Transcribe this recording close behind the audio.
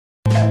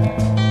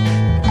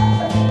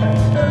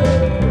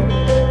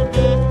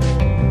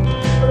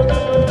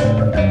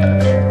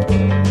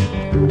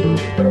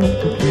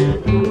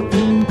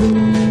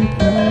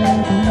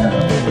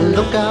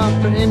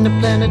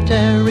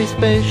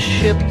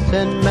spaceships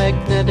and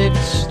magnetic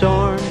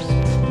storms.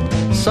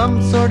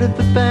 Some sort of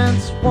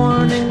advanced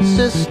warning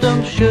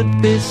system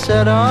should be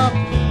set up.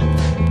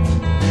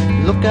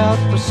 Look out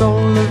for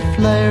solar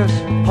flares,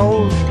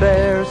 polar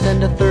bears,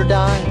 and a third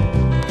eye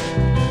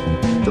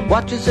that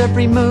watches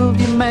every move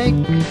you make,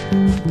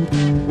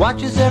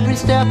 watches every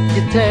step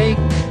you take.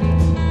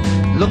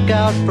 Look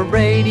out for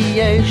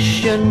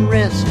radiation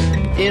risk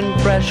in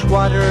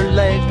freshwater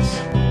lakes.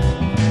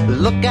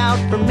 Look out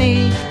for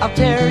me, I'll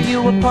tear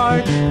you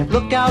apart.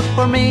 Look out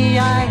for me,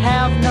 I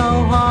have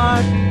no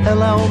heart.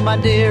 Hello, my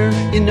dear,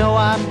 you know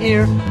I'm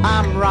here.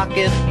 I'm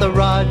Rocket the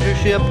Roger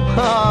ship.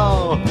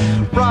 Oh,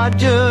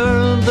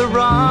 Roger the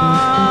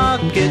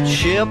rocket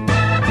ship.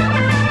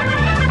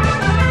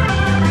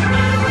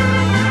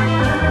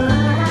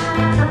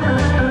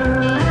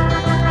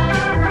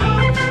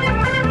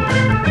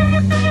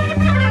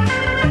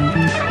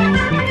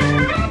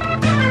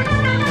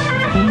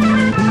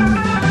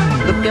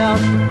 Look out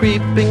for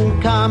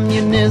creeping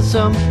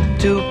communism,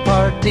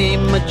 two-party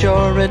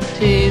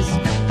majorities,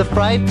 the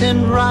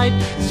frightened right,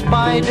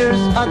 spiders,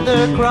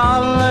 other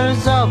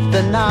crawlers of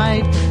the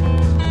night,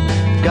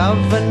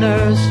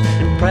 governors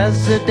and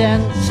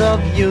presidents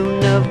of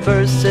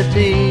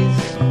universities,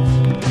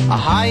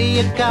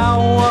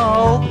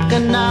 Hayakawa,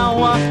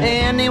 Okinawa,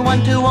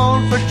 anyone too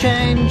old for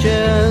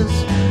changes,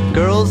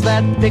 girls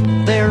that pick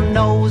their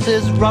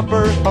noses,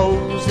 rubber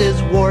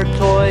hoses, war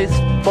toys,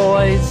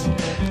 boys,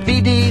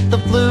 feed the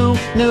flu,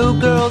 new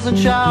girls in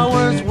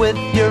showers with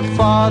your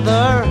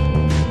father.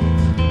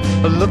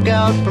 Look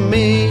out for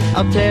me,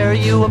 I'll tear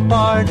you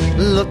apart.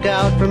 Look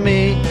out for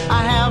me,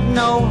 I have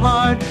no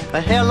heart.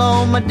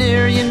 Hello, my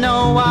dear, you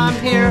know I'm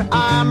here.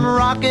 I'm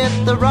Rocket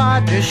the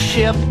Roger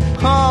ship.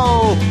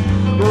 Oh,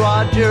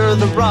 Roger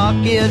the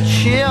rocket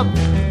ship.